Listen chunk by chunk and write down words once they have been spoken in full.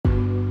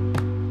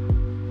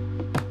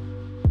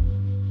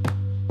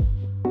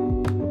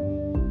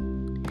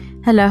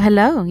Hello,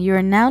 hello. You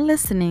are now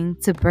listening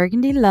to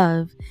Burgundy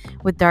Love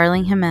with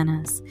Darling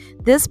Jimenez.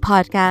 This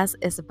podcast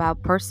is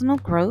about personal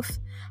growth,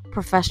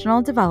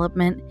 professional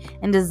development,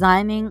 and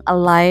designing a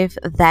life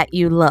that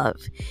you love.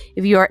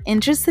 If you are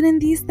interested in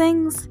these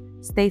things,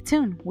 stay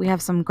tuned. We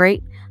have some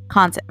great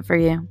content for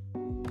you.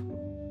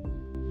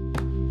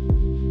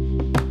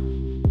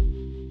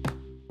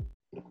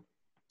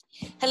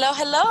 Hello,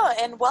 hello,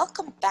 and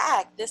welcome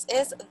back. This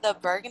is the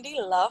Burgundy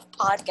Love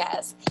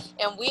Podcast,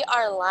 and we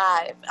are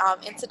live.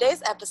 In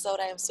today's episode,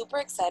 I am super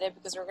excited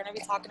because we're going to be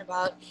talking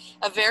about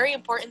a very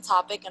important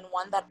topic and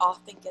one that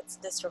often gets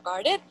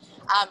disregarded.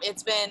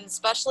 It's been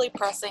especially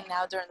pressing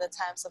now during the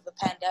times of the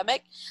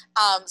pandemic.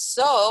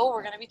 So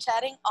we're going to be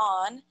chatting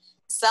on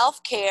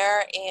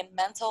self-care and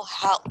mental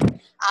health.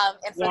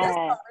 And for this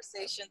Yes.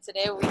 conversation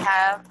today, we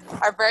have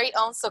our very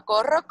own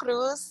Socorro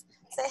Cruz.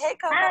 Say hey,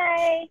 Coco.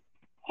 Hi.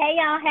 Hey,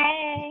 y'all.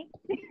 Hey.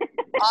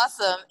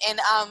 Awesome.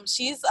 And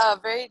she's a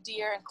very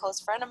dear and close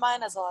friend of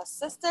mine, as well as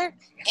sister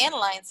and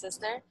line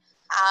sister.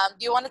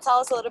 Do you want to tell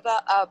us a little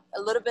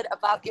bit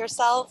about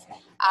yourself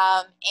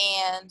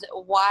and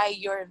why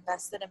you're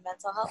invested in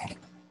mental health?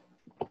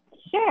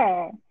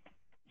 Sure.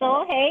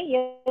 So, hey,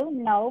 you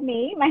know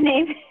me. My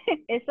name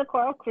is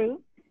Socorro Cruz.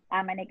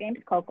 My nickname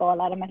is Coco. A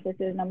lot of my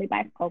sisters know me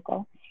by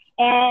Coco.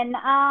 And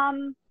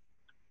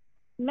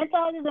mental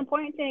health is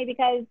important to me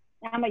because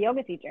I'm a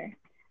yoga teacher.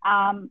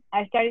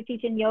 I started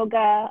teaching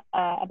yoga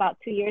about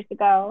 2 years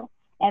ago.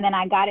 And then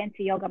I got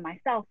into yoga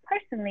myself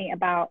personally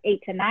about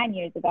 8 to 9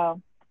 years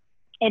ago.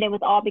 And it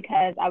was all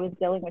because I was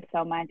dealing with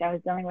so much. I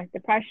was dealing with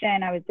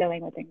depression. I was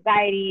dealing with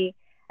anxiety.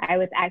 I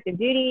was active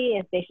duty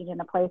and stationed in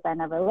a place I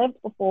never lived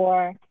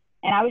before.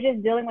 And I was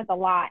just dealing with a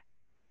lot.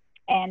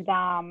 And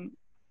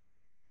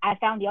I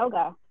found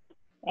yoga.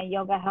 And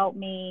yoga helped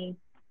me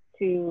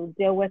to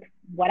deal with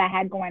what I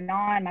had going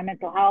on, my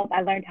mental health.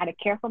 I learned how to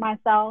care for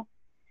myself,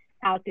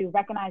 how to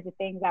recognize the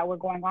things that were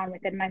going on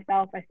within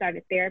myself. I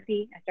started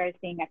therapy. I started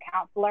seeing a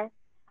counselor.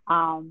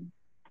 I've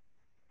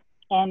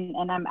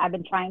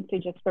been trying to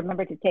just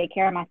remember to take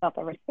care of myself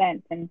ever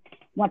since. And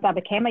once I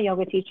became a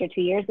yoga teacher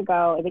 2 years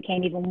ago, it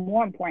became even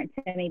more important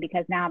to me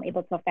because now I'm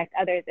able to affect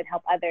others and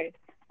help others,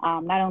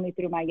 not only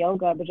through my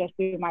yoga, but just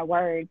through my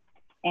words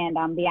and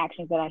the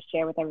actions that I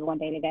share with everyone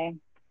day to day.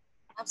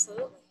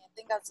 Absolutely. I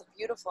think that's a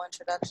beautiful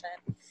introduction.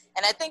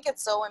 And I think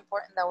it's so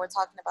important that we're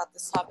talking about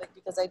this topic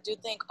because I do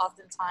think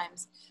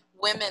oftentimes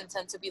women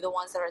tend to be the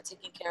ones that are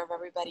taking care of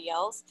everybody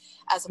else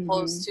as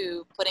opposed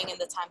to putting in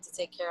the time to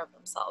take care of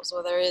themselves,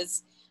 whether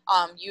it's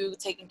you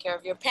taking care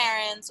of your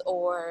parents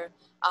or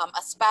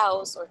a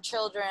spouse or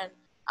children.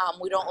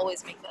 We don't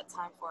always make that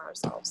time for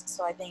ourselves.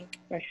 So I think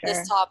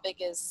this topic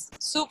is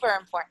super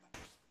important.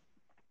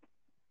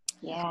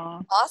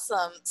 Yeah.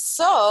 Awesome.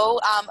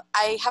 So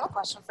I have a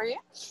question for you.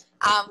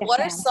 What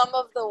are some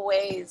of the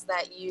ways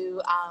that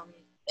you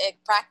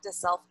practice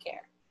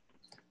self-care?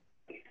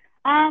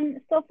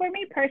 So for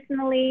me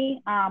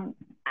personally,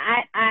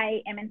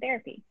 I am in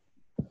therapy.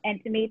 And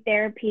to me,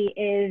 therapy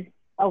is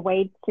a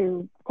way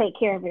to take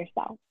care of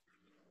yourself.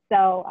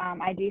 So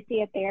I do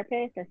see a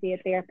therapist. I see a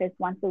therapist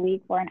once a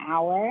week for an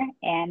hour.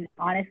 And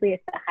honestly,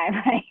 it's the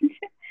highlight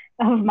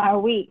of my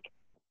week.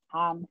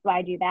 So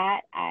I do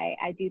that.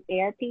 I do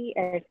therapy,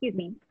 I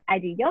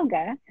do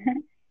yoga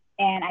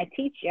and I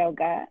teach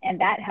yoga.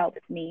 And that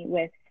helps me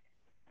with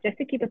just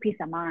to keep a peace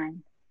of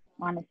mind,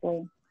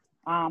 honestly.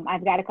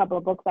 I've got a couple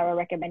of books that were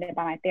recommended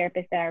by my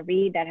therapist that I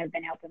read that have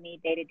been helping me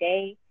day to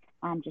day,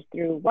 just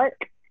through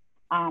work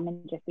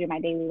and just through my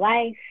daily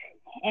life.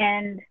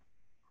 And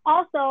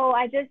also,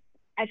 I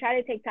try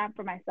to take time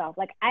for myself.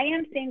 Like, I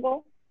am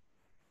single.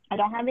 I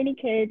don't have any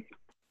kids.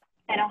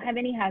 I don't have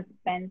any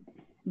husbands.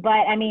 But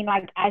I mean,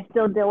 like, I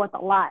still deal with a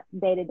lot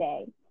day to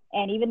day.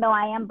 And even though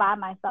I am by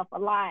myself a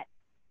lot,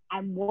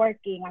 I'm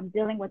working, I'm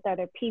dealing with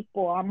other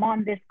people, I'm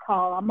on this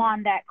call, I'm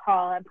on that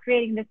call, I'm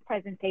creating this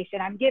presentation,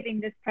 I'm giving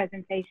this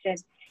presentation.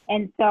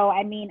 And so,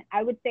 I mean,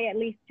 I would say at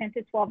least 10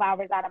 to 12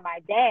 hours out of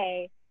my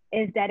day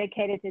is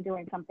dedicated to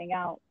doing something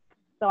else.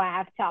 So I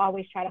have to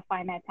always try to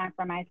find that time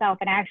for myself.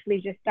 And I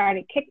actually just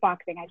started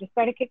kickboxing. I just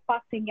started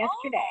kickboxing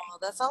yesterday. Oh,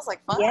 that sounds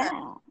like fun.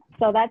 Yeah.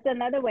 So that's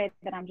another way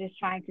that I'm just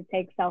trying to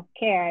take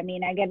self-care. I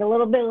mean, I get a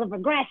little bit of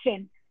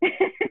aggression.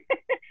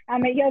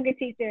 I'm a yoga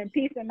teacher and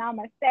peace and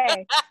namaste.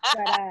 But,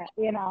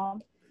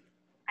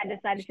 I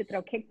decided to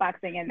throw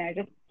kickboxing in there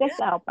just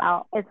to help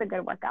out. It's a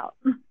good workout.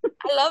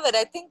 I love it.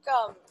 I think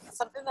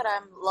something that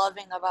I'm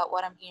loving about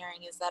what I'm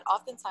hearing is that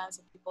oftentimes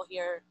when people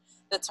hear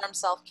the term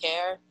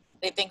self-care,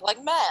 they think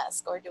like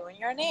mask or doing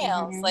your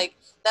nails. Like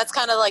that's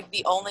kind of like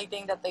the only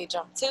thing that they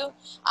jump to.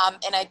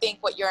 And I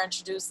think what you're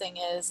introducing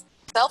is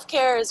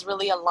self-care is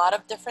really a lot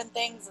of different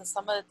things. And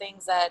some of the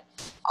things that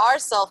are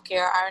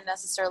self-care aren't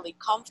necessarily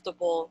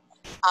comfortable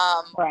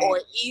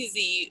or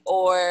easy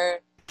or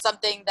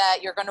something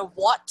that you're going to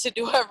want to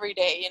do every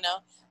day. You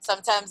know,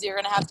 sometimes you're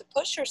going to have to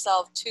push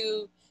yourself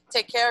to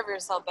take care of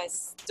yourself by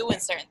doing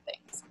certain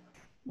things.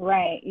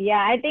 Right.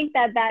 Yeah. I think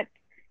that's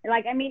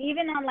like, I mean,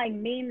 even on like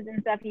memes and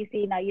stuff, you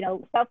see now,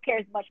 self-care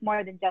is much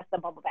more than just a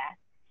bubble bath.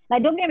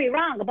 Like, don't get me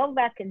wrong, the bubble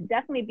bath can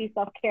definitely be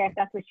self-care if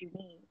that's what you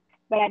need.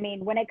 But I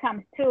mean, when it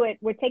comes to it,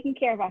 we're taking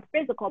care of our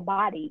physical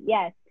body,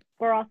 yes.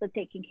 We're also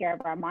taking care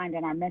of our mind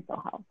and our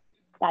mental health.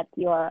 That's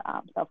your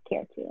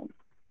self-care too.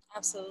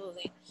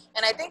 Absolutely.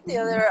 And I think the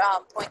other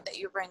point that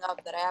you bring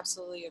up that I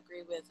absolutely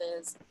agree with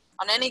is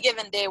on any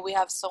given day, we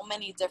have so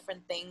many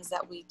different things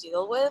that we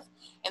deal with,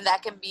 and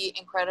that can be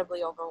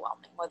incredibly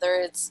overwhelming, whether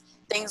it's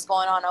things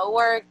going on at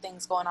work,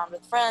 things going on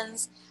with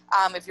friends,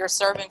 if you're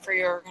serving for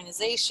your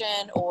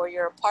organization or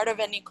you're a part of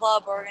any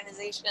club or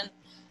organization,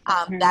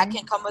 that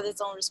can come with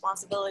its own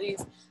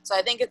responsibilities. So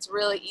I think it's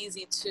really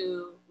easy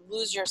to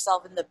lose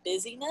yourself in the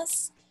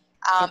busyness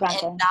and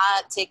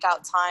not take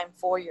out time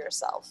for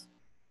yourself.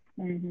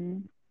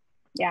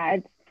 Yeah,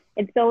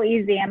 it's so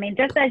easy. I mean,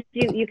 just as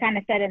you kind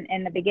of said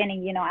in the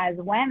beginning, you know, as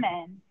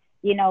women,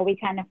 you know, we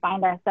kind of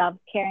find ourselves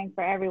caring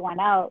for everyone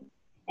else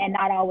and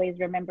not always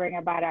remembering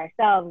about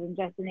ourselves. And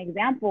just an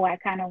example I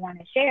kind of want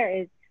to share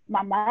is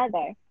my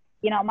mother.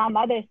 You know, my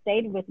mother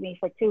stayed with me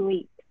for 2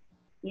 weeks.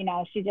 You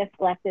know, she just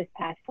left this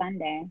past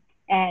Sunday.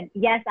 And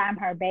yes, I'm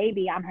her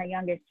baby. I'm her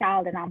youngest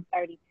child, and I'm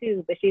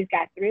 32. But she's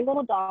got 3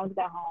 little dogs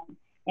at home,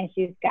 and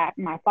she's got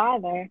my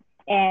father.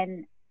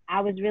 And I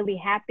was really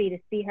happy to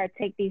see her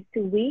take these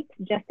 2 weeks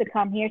just to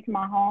come here to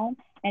my home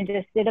and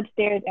just sit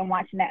upstairs and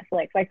watch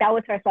Netflix. Like, that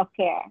was her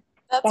self-care.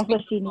 That's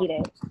what she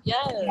needed.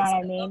 Yes. You know what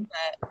I mean?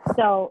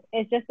 So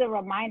it's just a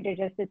reminder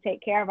just to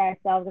take care of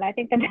ourselves. And I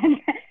think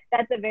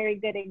that's a very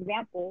good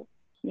example.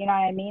 You know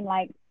what I mean?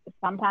 Like,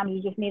 sometimes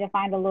you just need to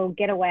find a little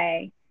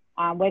getaway,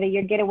 whether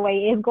your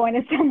getaway is going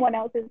to someone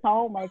else's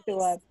home or to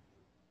a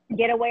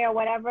getaway or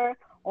whatever,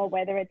 or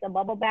whether it's a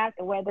bubble bath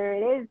or whether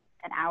it is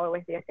an hour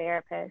with your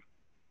therapist.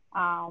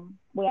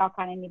 We all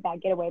kind of need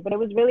that getaway. But it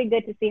was really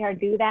good to see her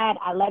do that.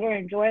 I let her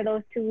enjoy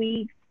those 2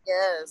 weeks.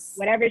 Yes.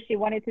 Whatever she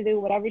wanted to do,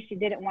 whatever she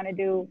didn't want to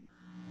do,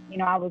 you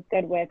know, I was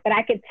good with. But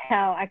I could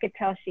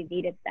tell she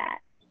needed that.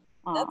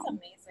 That's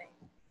amazing.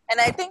 And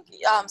I think,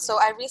 so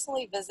I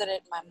recently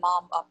visited my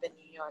mom up in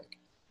New York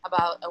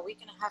about a week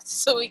and a half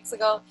to 2 weeks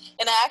ago.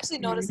 And I actually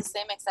noticed the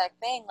same exact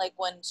thing. Like,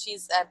 when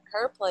she's at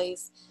her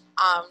place,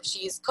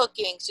 she's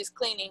cooking, she's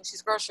cleaning,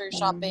 she's grocery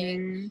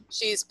shopping,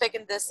 she's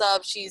picking this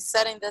up, she's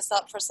setting this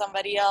up for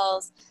somebody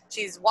else,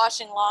 she's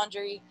washing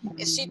laundry.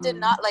 And she did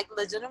not, like,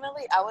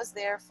 legitimately, I was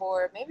there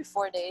for maybe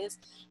 4 days,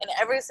 and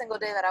every single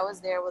day that I was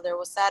there, whether it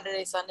was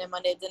Saturday, Sunday,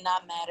 Monday, it did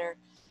not matter.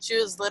 She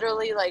was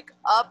literally, like,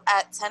 up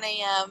at 10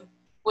 a.m.,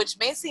 which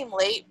may seem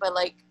late, but,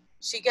 like,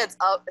 she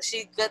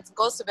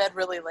goes to bed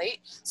really late,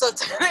 so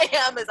 10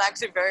 a.m. is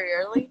actually very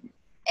early.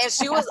 And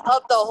she was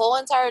up the whole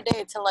entire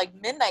day till like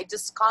midnight,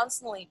 just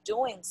constantly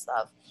doing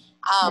stuff.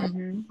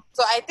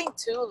 So I think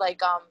too,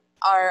 like,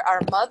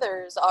 our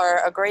mothers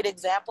are a great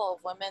example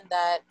of women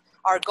that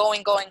are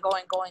going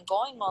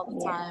all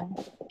the time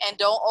and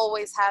don't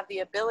always have the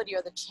ability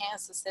or the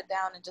chance to sit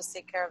down and just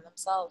take care of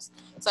themselves.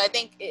 So I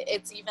think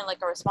it's even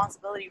like a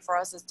responsibility for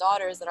us as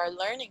daughters that are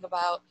learning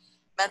about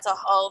mental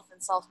health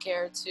and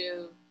self-care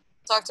to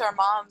talk to our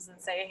moms and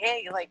say,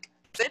 hey, like,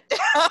 sit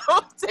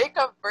down, take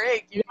a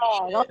break.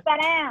 Go sit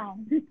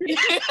down.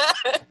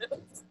 Yes.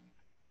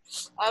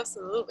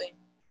 Absolutely.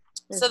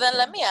 So then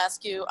let me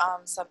ask you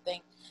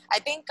something. I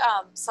think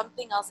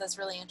something else that's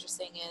really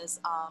interesting is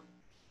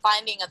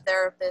finding a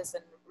therapist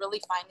and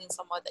really finding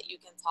someone that you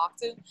can talk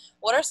to.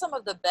 What are some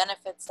of the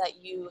benefits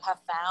that you have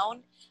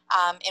found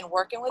in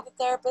working with a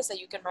therapist that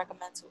you can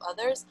recommend to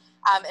others?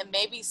 And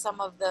maybe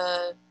some of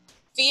the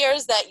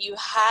fears that you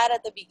had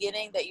at the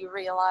beginning that you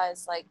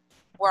realized, like,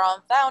 were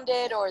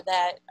unfounded, or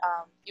that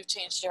you've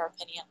changed your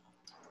opinion?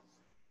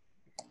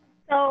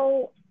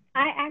 So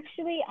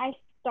I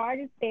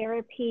started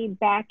therapy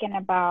back in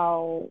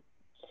about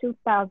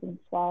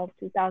 2012,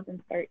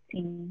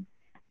 2013,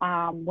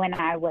 when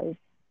I was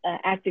an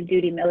active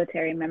duty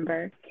military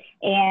member.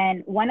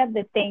 And one of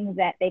the things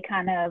that they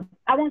kind of,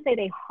 I won't say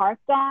they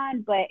harped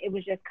on, but it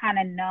was just kind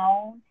of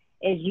known,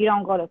 is you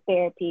don't go to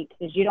therapy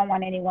because you don't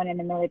want anyone in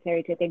the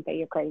military to think that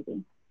you're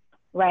crazy,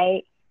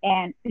 right?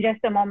 And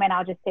just a moment,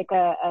 I'll just take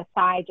a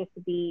side just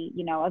to be,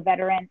 you know, a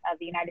veteran of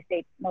the United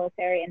States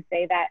military and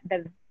say that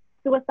the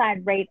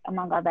suicide rate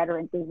among our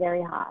veterans is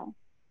very high.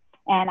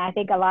 And I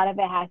think a lot of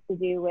it has to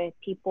do with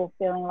people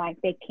feeling like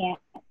they can't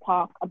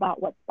talk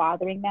about what's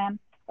bothering them,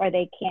 or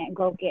they can't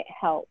go get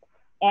help.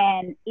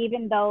 And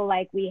even though,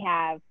 like, we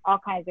have all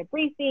kinds of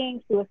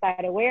briefings,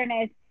 suicide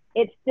awareness,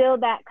 it's still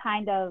that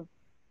kind of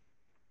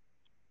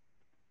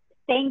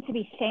thing to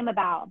be ashamed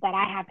about, that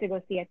I have to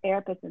go see a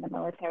therapist in the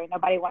military.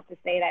 Nobody wants to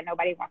say that.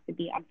 Nobody wants to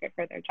be unfit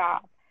for their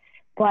job.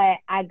 But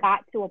I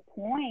got to a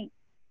point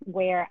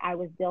where I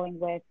was dealing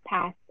with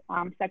past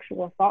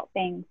sexual assault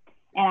things,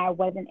 and I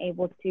wasn't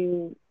able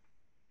to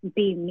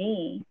be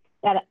me,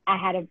 that I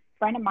had a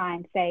friend of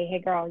mine say, hey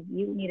girl,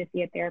 you need to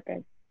see a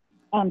therapist.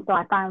 And so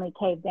I finally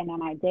caved in,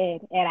 and I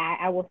did. And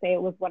I will say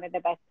it was one of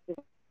the best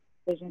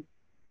decisions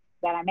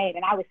that I made.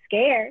 And I was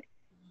scared,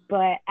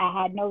 but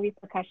I had no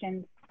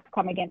repercussions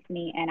come against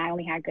me, and I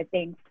only had good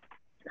things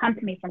come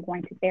to me from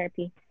going to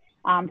therapy.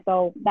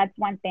 So that's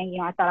one thing, you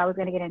know, I thought I was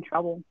going to get in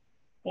trouble,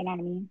 you know what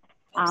I mean?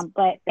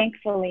 But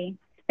thankfully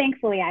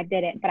thankfully I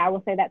didn't, but I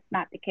will say that's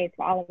not the case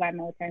for all of our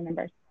military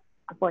members,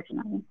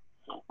 unfortunately.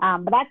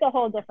 But that's a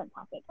whole different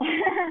topic.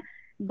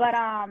 but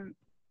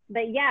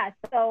yeah,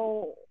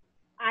 so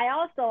I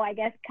also, I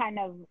guess, kind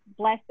of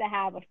blessed to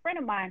have a friend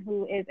of mine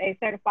who is a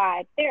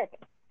certified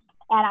therapist.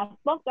 And I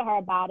spoke to her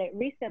about it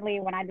recently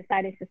when I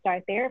decided to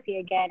start therapy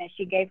again. And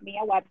she gave me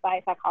a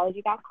website,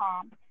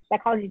 psychologytoday.com.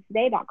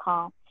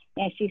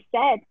 And she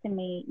said to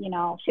me, you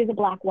know, she's a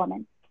Black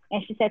woman.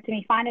 And she said to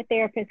me, find a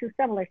therapist who's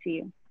similar to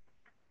you.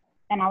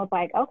 And I was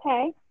like,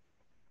 okay.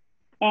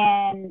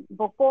 And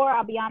before,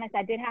 I'll be honest,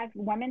 I did have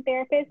women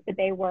therapists, but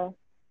they were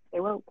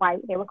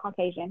white, they were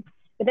Caucasian.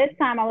 But this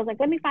time I was like,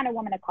 let me find a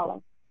woman of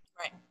color.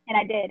 Right. And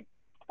I did.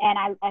 And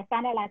I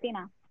found a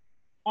Latina.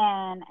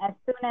 And as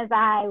soon as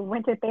I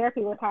went to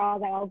therapy with her, I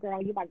was like, oh,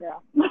 girl, you my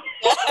girl.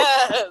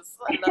 Yes,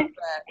 I love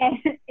that. And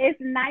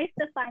it's nice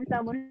to find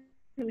someone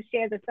who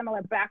shares a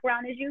similar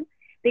background as you,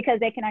 because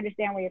they can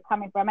understand where you're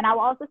coming from. And I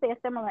will also say a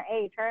similar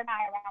age. Her and I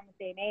are around the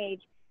same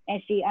age,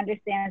 and she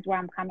understands where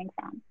I'm coming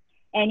from.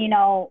 And, you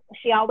know,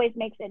 she always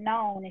makes it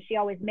known, and she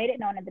always made it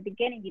known at the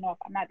beginning, you know, if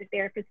I'm not the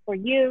therapist for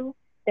you,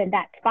 then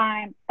that's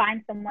fine.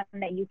 Find someone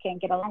that you can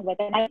get along with.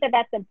 And I said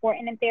that's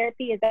important in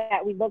therapy, is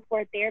that we look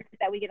for a therapist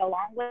that we get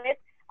along with.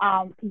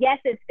 Yes,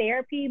 it's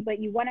therapy, but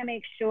you want to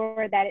make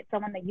sure that it's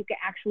someone that you can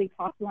actually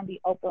talk to and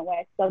be open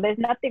with. So there's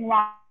nothing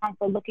wrong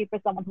for looking for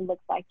someone who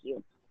looks like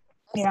you.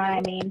 You know what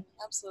I mean?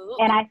 Absolutely.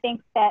 And I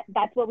think that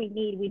that's what we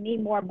need. We need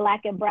more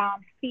Black and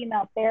brown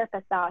female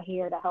therapists out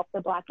here to help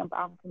the Black and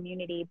brown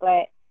community.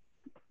 But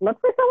look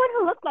for someone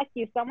who looks like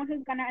you, someone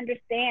who's going to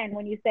understand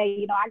when you say,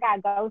 you know, I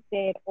got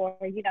ghosted, or,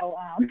 you know,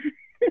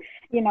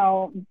 you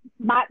know,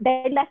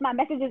 they left my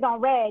messages on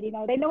red. You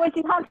know, they know what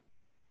you're talking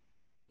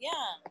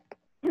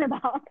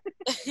about.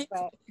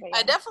 but yeah.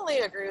 I definitely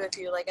agree with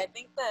you. Like, I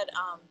think that,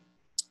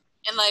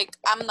 and like,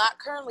 I'm not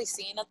currently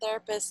seeing a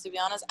therapist, to be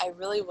honest. I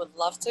really would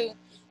love to.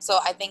 So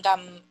I think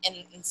I'm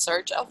in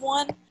search of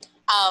one.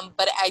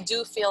 But I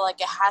do feel like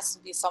it has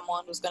to be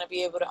someone who's going to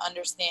be able to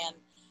understand,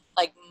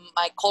 like,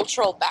 my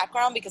cultural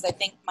background, because I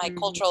think my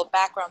cultural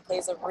background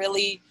plays a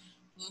really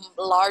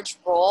large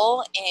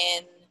role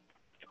in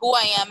who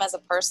I am as a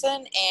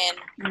person,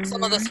 and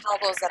some of the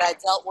struggles that I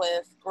dealt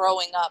with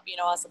growing up, you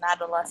know, as an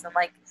adolescent.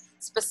 Like,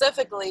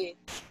 specifically,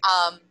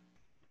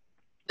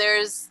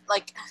 there's,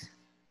 like,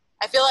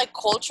 I feel like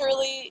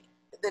culturally,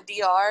 the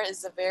DR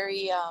is a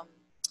very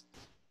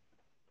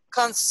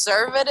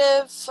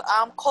conservative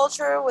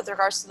culture with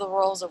regards to the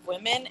roles of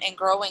women. And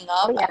growing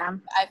up,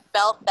 I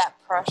felt that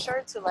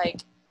pressure to,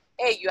 like,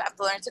 hey, you have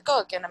to learn to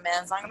cook, and a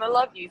man's not going to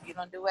love you if you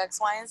don't do X,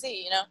 Y, and Z,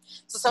 you know?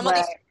 So some of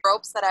these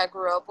tropes that I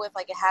grew up with,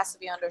 like, it has to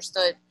be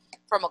understood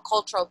from a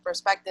cultural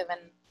perspective.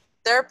 And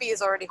therapy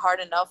is already hard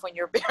enough when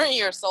you're bearing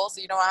your soul,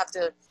 so you don't have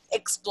to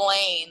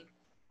explain,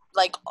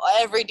 like,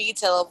 every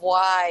detail of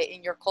why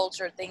in your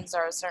culture things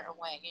are a certain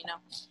way, you know?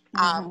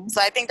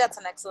 So I think that's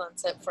an excellent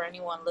tip for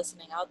anyone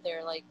listening out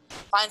there. Like,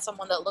 find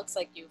someone that looks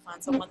like you,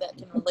 find someone that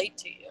can relate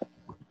to you.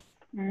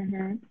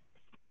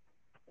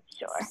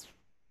 Sure.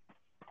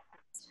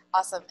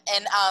 Awesome.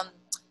 And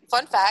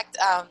fun fact,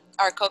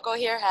 our Coco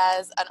here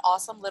has an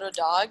awesome little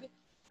dog.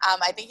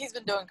 I think he's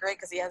been doing great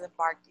because he hasn't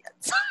barked yet.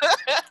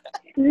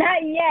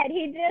 Not yet.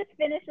 He just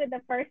finished with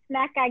the first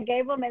snack I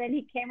gave him, and then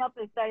he came up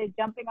and started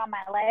jumping on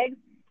my legs.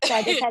 So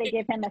I just had to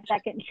give him a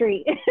second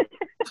treat.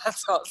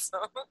 That's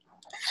awesome.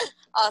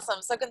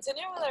 Awesome. So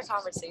continuing with our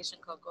conversation,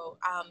 Coco,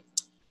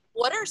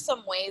 what are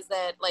some ways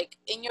that, like,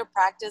 in your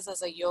practice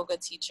as a yoga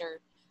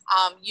teacher,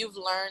 you've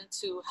learned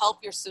to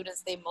help your students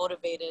stay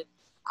motivated,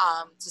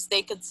 to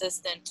stay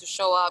consistent, to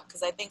show up?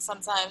 Because I think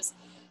sometimes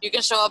you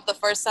can show up the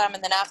first time,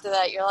 and then after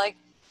that you're like,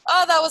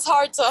 oh, that was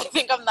hard, so I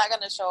think I'm not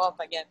going to show up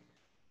again.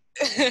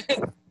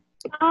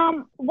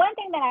 One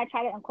thing that I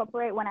try to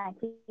incorporate when I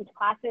teach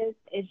classes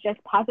is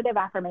just positive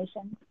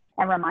affirmations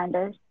and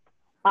reminders.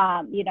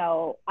 You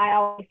know, I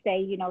always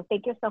say, you know,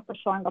 thank yourself for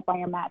showing up on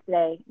your mat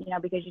today, you know,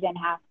 because you didn't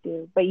have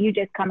to, but you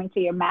just coming to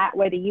your mat,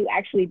 whether you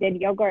actually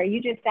did yoga or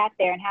you just sat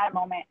there and had a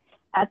moment,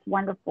 that's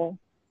wonderful.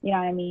 You know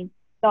what I mean?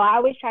 So I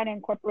always try to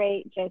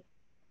incorporate just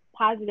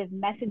positive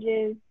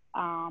messages,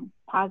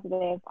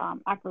 positive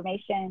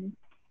affirmations.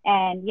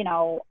 And, you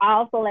know, I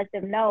also let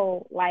them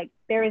know, like,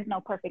 there is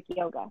no perfect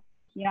yoga.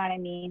 You know what I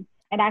mean?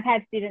 And I've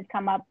had students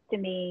come up to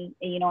me,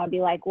 you know, and be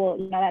like, well,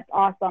 you know, that's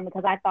awesome,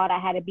 because I thought I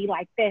had to be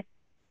like this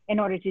in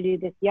order to do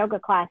this yoga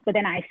class. But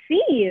then I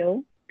see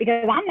you,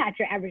 because I'm not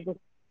your average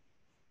looking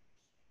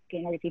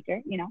yoga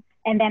teacher, you know,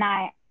 and then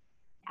I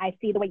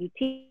see the way you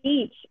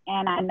teach,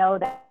 and I know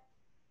that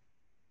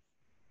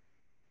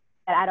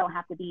I don't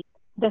have to be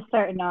this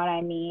certain, you know what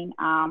I mean?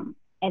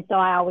 And so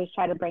I always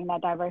try to bring that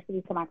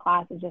diversity to my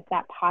classes, just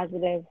that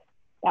positive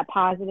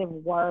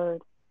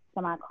word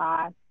to my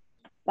class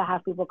to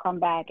have people come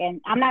back.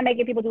 And I'm not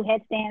making people do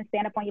headstands,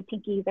 stand up on your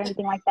pinkies, or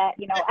anything like that.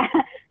 You know,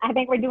 I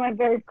think we're doing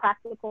very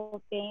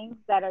practical things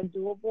that are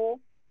doable.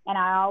 And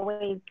I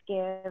always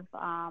give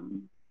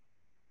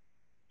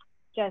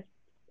just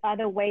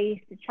other ways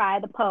to try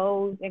the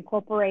pose,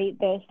 incorporate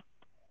this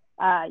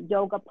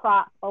yoga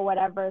prop or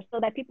whatever, so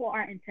that people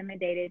aren't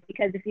intimidated.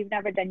 Because if you've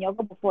never done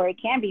yoga before, it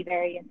can be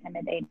very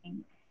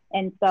intimidating.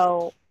 And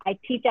so I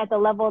teach at the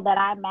level that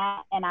I'm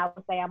at, and I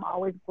would say I'm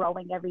always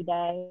growing every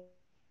day.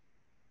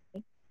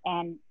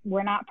 And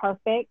we're not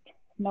perfect.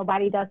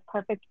 Nobody does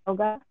perfect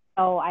yoga.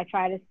 So I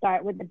try to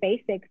start with the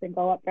basics and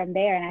go up from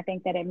there. And I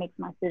think that it makes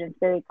my students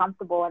very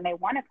comfortable, and they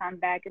want to come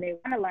back and they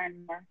want to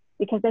learn more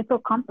because they feel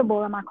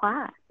comfortable in my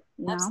class,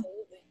 you know? Absolutely.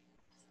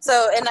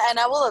 So, and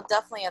I will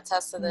definitely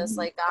attest to this.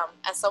 Like,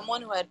 as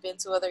someone who had been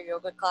to other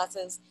yoga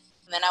classes,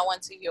 and then I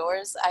went to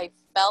yours, I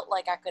felt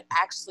like I could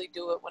actually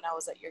do it when I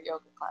was at your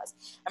yoga class.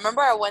 I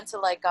remember I went to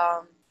like,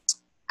 I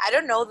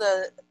don't know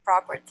the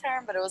proper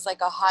term, but it was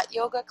like a hot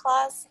yoga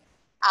class.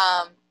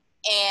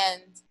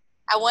 And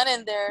I went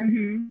in there,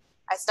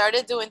 I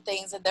started doing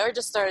things, and they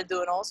just started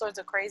doing all sorts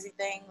of crazy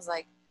things,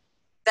 like,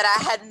 that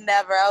I had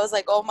never. I was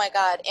like, oh my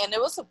God. And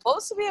it was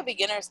supposed to be a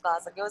beginner's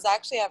class. Like, it was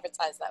actually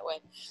advertised that way.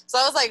 So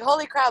I was like,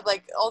 holy crap,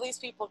 like, all these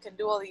people can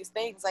do all these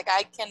things. Like,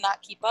 I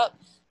cannot keep up.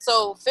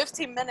 So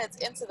 15 minutes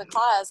into the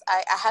class,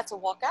 I had to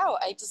walk out.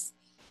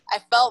 I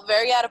felt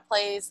very out of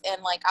place.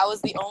 And like, I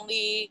was the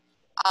only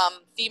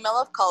female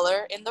of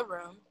color in the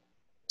room.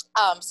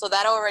 So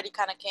that already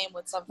kind of came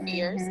with some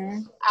fears.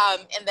 And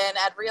then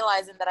at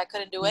realizing that I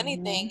couldn't do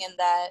anything and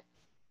that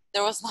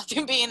there was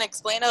nothing being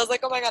explained, I was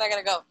like, oh my God, I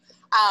gotta go.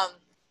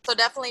 So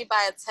definitely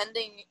by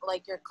attending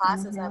like your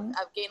classes,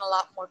 I've gained a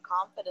lot more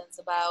confidence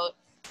about,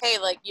 hey,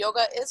 like,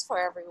 yoga is for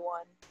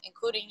everyone,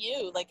 including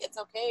you. Like, it's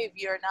okay if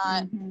you're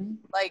not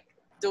like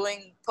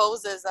doing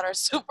poses that are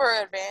super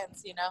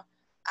advanced, you know?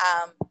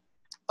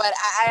 But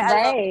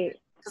I love it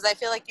because I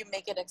feel like you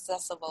make it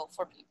accessible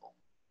for people.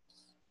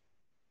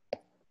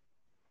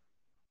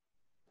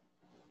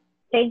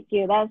 Thank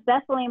you. That's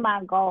definitely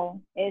my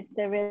goal, is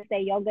to really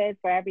say yoga is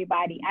for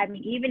everybody. I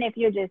mean, even if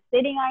you're just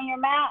sitting on your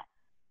mat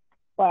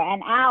for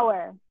an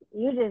hour,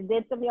 you just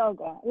did some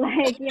yoga.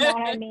 Like, you know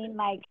what I mean?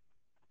 Like,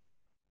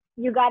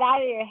 you got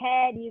out of your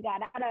head, you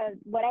got out of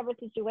whatever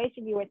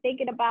situation you were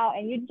thinking about,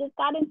 and you just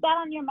got and sat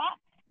on your mat.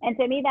 And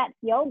to me, that's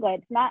yoga.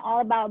 It's not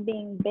all about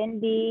being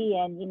bendy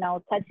and, you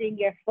know, touching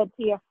your foot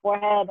to your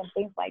forehead and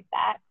things like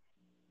that.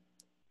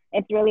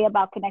 It's really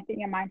about connecting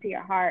your mind to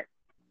your heart.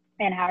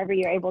 And however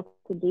you're able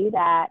to do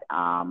that,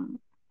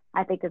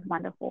 I think is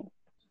wonderful.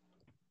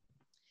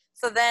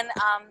 So then,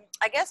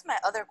 I guess my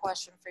other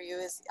question for you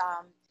is,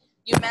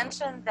 you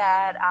mentioned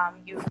that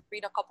you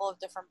read a couple of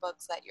different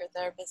books that your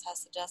therapist has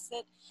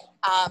suggested.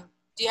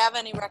 Do you have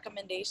any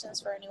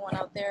recommendations for anyone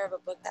out there of a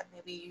book that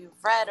maybe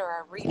you've read or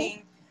are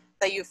reading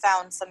that you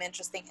found some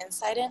interesting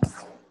insight in?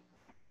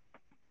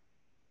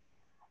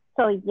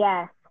 So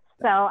yes.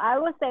 So I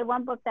would say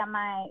one book that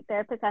my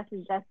therapist has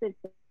suggested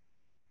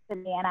to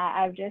me, and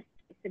I've just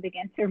to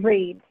begin to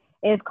read,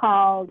 is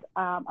called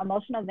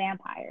Emotional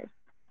Vampires.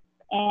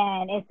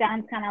 And it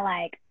sounds kind of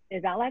like,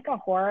 is that like a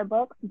horror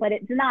book? But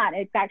it's not.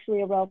 It's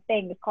actually a real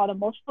thing. It's called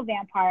Emotional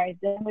Vampires,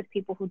 dealing with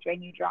people who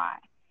drain you dry.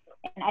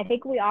 And I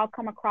think we all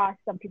come across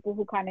some people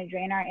who kind of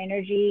drain our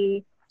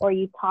energy, or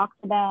you talk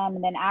to them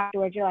and then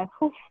afterwards you're like,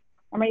 whew,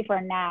 I'm ready for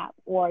a nap,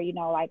 or, you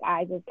know, like,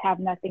 I just have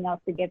nothing else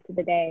to give to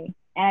the day.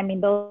 And I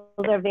mean, those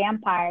are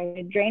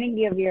vampires draining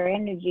you of your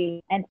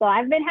energy. And so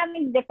I've been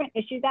having different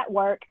issues at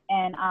work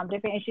and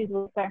different issues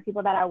with certain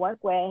people that I work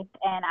with.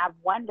 And I've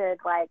wondered,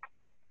 like,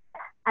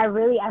 I've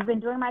been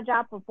doing my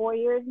job for 4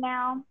 years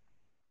now,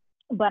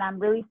 but I'm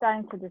really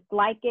starting to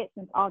dislike it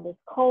since all this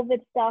COVID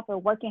stuff or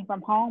working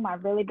from home.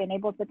 I've really been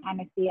able to kind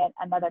of see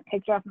another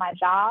picture of my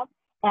job.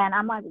 And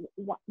I'm like,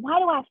 why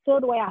do I feel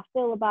the way I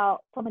feel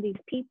about some of these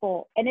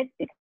people? And it's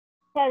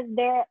because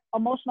they're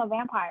emotional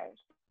vampires.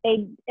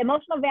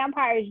 Emotional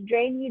vampires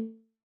drain you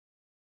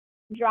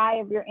dry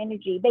of your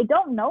energy. They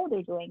don't know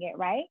they're doing it,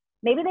 right?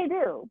 Maybe they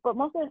do, but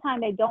most of the time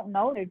they don't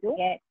know they're doing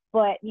it.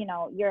 But, you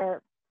know,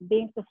 you're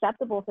being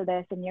susceptible to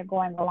this and you're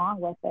going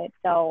along with it.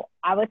 So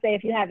I would say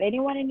if you have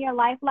anyone in your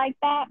life like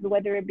that,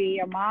 whether it be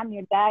your mom,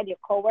 your dad, your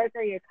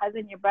coworker, your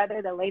cousin, your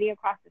brother, the lady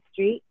across the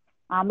street,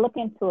 look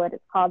into it.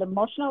 It's called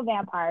Emotional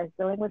Vampires,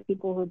 Dealing with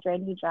People Who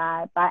Drain You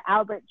Dry by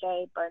Albert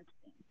J. Bernstein.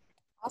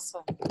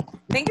 Awesome.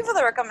 Thank you for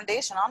the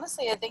recommendation.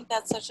 Honestly, I think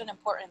that's such an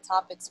important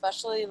topic,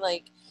 especially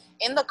like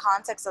in the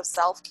context of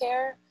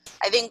self-care.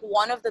 I think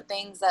one of the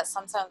things that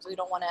sometimes we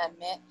don't want to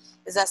admit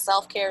is that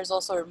self-care is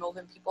also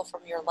removing people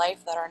from your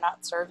life that are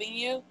not serving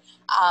you.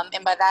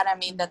 And by that, I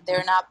mean that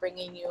they're not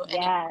bringing you any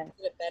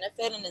positive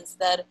benefit and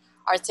instead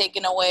are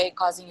taken away,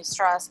 causing you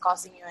stress,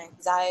 causing you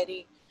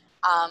anxiety.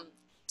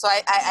 So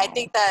I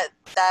think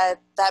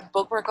that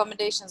book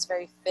recommendation is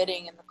very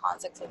fitting in the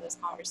context of this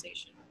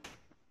conversation.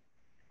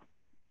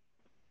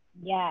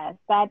 Yes,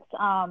 that's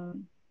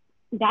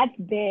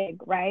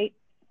big, right?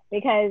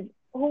 Because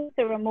who's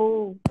to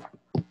remove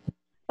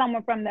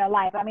someone from their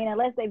life? I mean,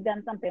 unless they've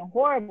done something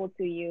horrible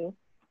to you,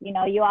 you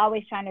know, you're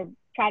always try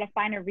to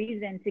find a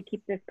reason to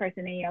keep this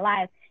person in your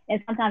life.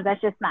 And sometimes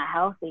that's just not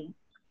healthy.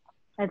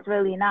 It's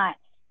really not.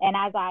 And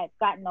as I've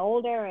gotten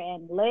older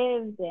and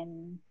lived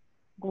and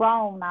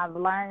grown, I've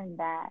learned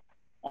that.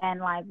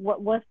 And like,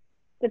 what's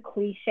the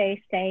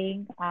cliche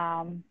saying?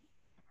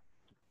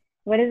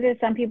 what is it?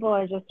 Some people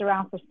are just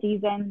around for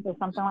seasons or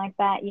something like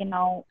that. You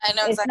know, I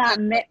know it's exactly not what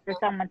meant for you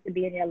someone to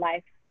be in your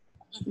life.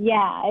 mean.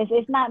 Yeah,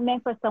 it's not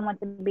meant for someone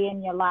to be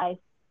in your life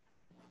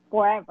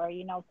forever.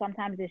 You know,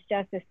 sometimes it's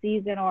just a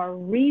season or a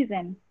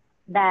reason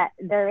that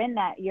they're in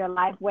that your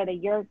life, whether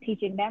you're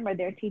teaching them or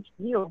they're teaching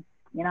you.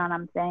 You know what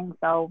I'm saying?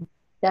 So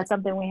that's Yes,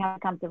 something we have to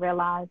come to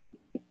realize.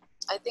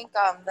 I think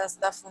that's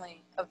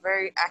definitely a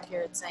very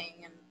accurate saying,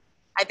 and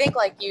I think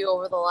like you,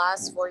 over the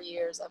last 4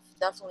 years, I've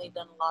definitely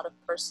done a lot of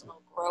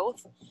personal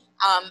growth,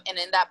 and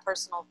in that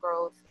personal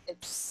growth,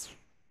 it's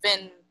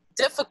been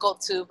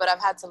difficult too, but I've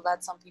had to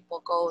let some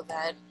people go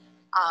that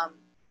um,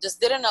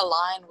 just didn't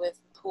align with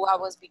who I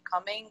was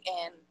becoming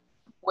and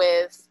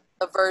with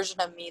the version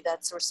of me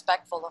that's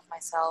respectful of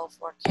myself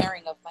or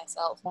caring of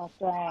myself, That's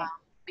right.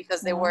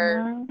 because they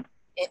were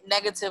Mm-hmm.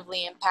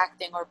 negatively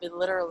impacting or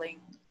belittling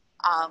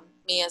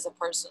me as a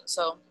person.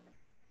 So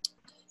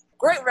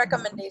great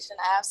recommendation.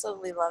 I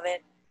absolutely love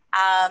it.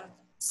 Um,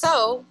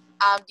 so,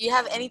 do you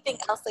have anything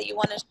else that you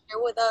want to share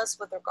with us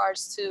with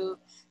regards to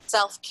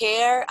self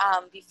care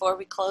before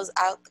we close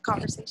out the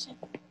conversation?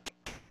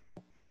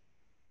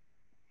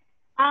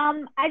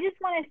 I just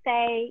want to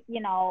say,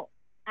 you know,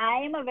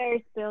 I am a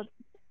very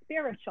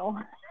spiritual,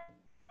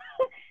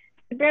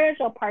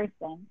 spiritual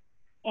person,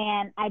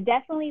 and I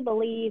definitely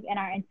believe in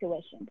our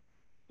intuition.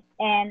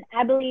 And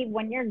I believe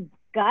when your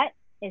gut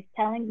is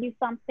telling you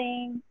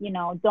something, you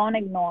know, don't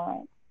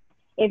ignore it.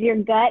 If your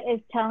gut is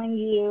telling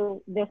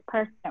you this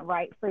person isn't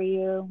right for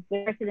you,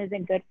 this person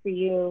isn't good for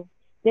you,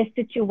 this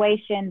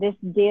situation, this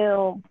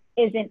deal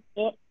isn't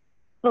it,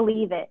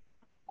 believe it.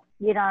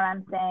 You know what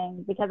I'm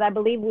saying? Because I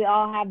believe we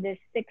all have this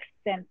sixth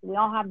sense. We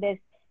all have this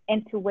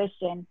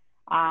intuition.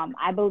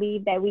 I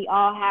believe that we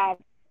all have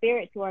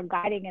spirits who are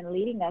guiding and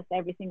leading us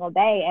every single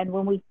day. And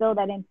when we feel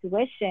that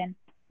intuition,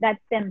 that's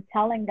them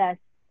telling us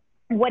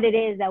what it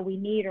is that we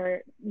need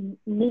or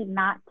need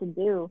not to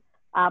do.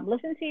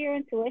 Listen to your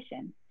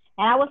intuition.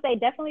 And I will say,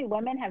 definitely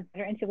women have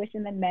better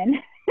intuition than men.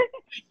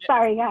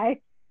 Sorry, guys,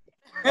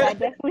 but I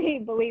definitely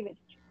believe it's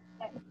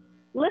true.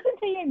 Listen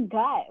to your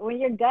gut. When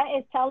your gut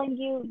is telling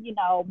you, you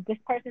know, this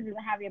person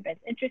doesn't have your best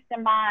interest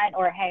in mind,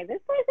 or hey,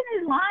 this person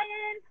is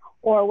lying,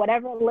 or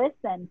whatever,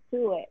 listen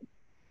to it,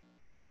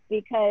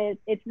 because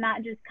it's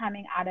not just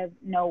coming out of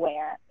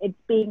nowhere. It's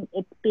being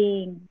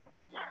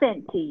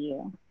sent to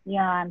you. You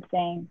know what I'm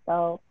saying?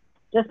 So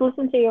just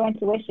listen to your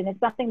intuition. It's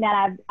something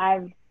that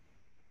I've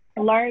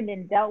learned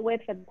and dealt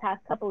with for the past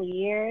couple of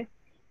years.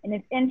 And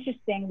it's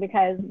interesting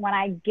because when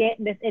I get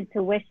this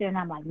intuition,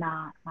 I'm like,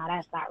 nah,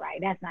 that's not right.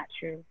 That's not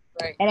true.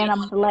 Right. And You then a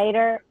month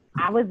later,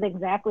 I was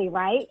exactly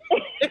right.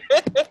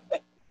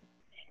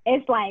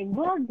 It's like,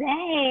 well,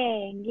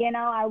 dang, you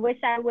know, I wish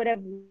I would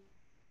have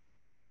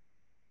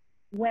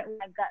went with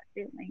my gut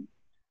feeling.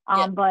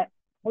 yeah, But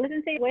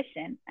listen to your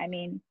intuition. I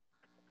mean,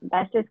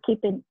 that's just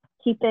keeping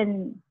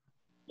keeping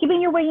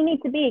you where you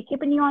need to be,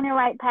 keeping you on your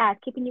right path,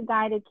 keeping you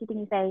guided, keeping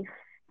you safe,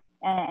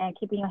 and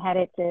keeping you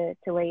headed to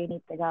where you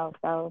need to go.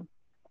 So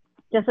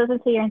just listen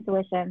to your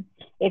intuition.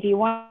 If you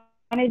want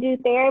to do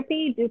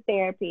therapy, do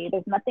therapy.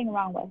 There's nothing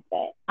wrong with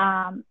it.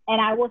 And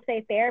I will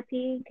say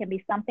therapy can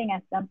be something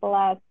as simple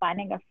as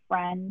finding a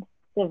friend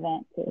to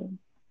vent to.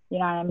 You know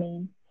what I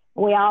mean?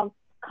 We all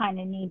kind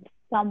of need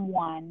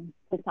someone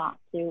to talk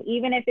to.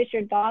 Even if it's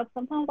your dog,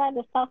 sometimes I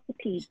just talk to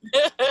Pete.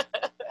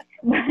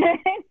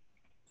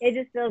 It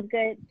just feels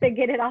good to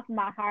get it off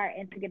my heart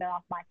and to get it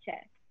off my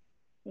chest.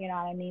 You know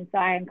what I mean? So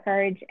I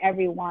encourage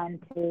everyone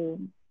to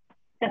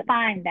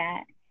find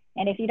that.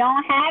 And if you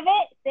don't have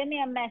it, send me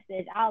a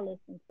message. I'll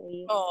listen to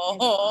you.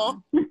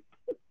 Oh,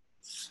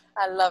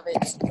 I love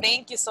it.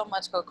 Thank you so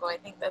much, Coco. I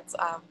think that's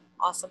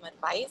awesome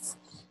advice.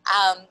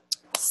 Um,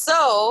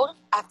 so,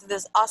 after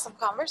this awesome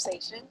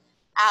conversation,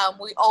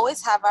 we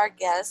always have our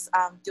guests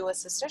do a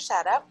sister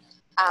shout out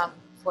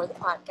for the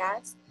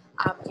podcast.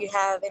 Do you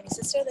have any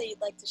sister that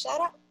you'd like to shout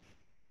out?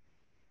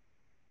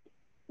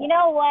 You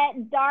know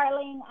what,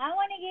 darling? I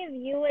want to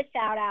give you a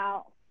shout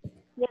out.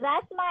 Yeah,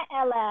 that's my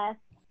LS.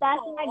 That's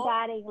my Oh.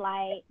 guiding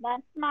light.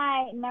 That's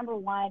my number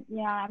one. You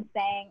know what I'm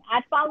saying?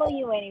 I'd follow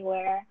you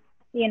anywhere.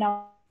 You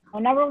know,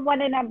 number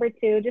one and number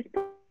two. Just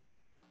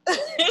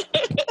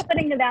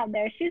putting it out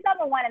there. She's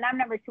number one and I'm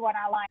number two on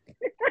our line.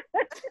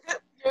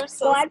 You're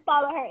So so I'd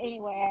follow her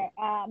anywhere.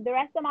 The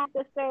rest of my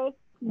sisters,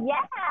 yeah.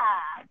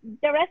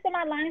 The rest of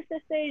my line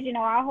sisters, you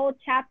know, our whole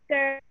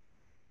chapter.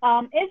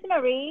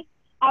 Ismarie,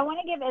 I want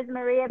to give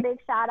Ismarie a big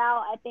shout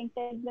out. I think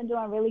that she's been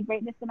doing really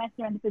great this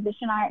semester in the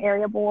position on our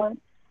area board.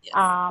 yes.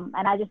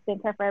 And I just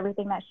thank her for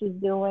everything that she's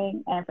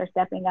doing and for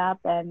stepping up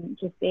and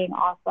just being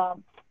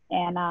awesome.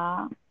 And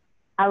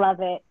I love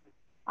it.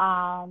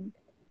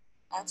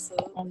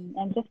 Absolutely.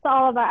 And just to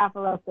all of our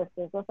Afro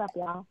sisters. What's up,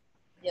 y'all?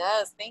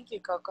 Yes, thank you,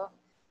 Coco.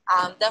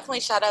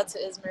 Definitely shout out to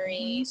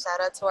Ismarie. Shout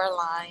out to our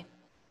line.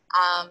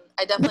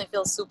 I definitely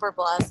feel super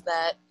blessed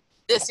that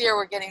this year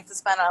we're getting to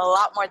spend a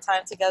lot more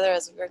time together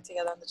as we work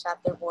together on the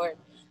chapter board.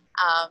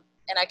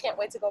 And I can't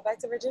wait to go back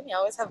to Virginia. I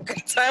always have a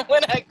great time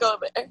when I go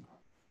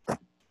there.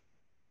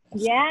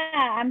 Yeah,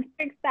 I'm so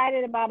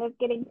excited about us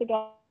getting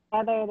together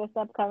together this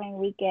upcoming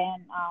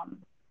weekend.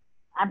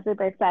 I'm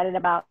super excited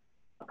about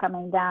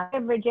coming down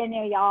to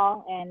Virginia,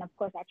 y'all. And of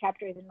course, our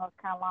chapter is in North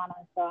Carolina.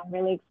 So I'm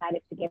really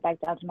excited to get back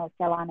down to North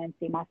Carolina and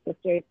see my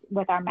sisters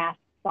with our masks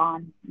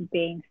on,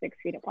 being 6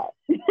 feet apart.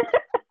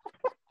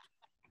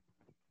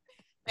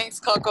 Thanks,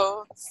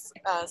 Coco.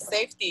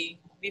 Safety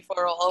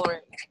before all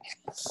over.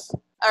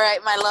 All right,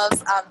 my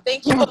loves.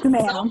 Thank you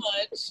so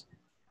much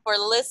for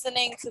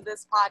listening to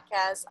this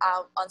podcast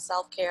on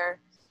self-care.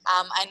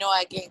 I know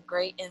I get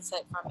great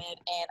insight from it,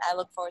 and I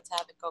look forward to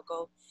having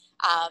Coco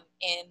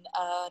in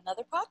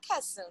another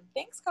podcast soon.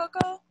 Thanks,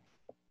 Coco.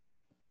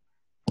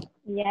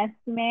 Yes,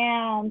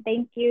 ma'am.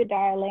 Thank you,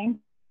 darling.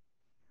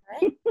 All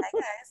right. Bye,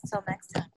 guys. Till next time.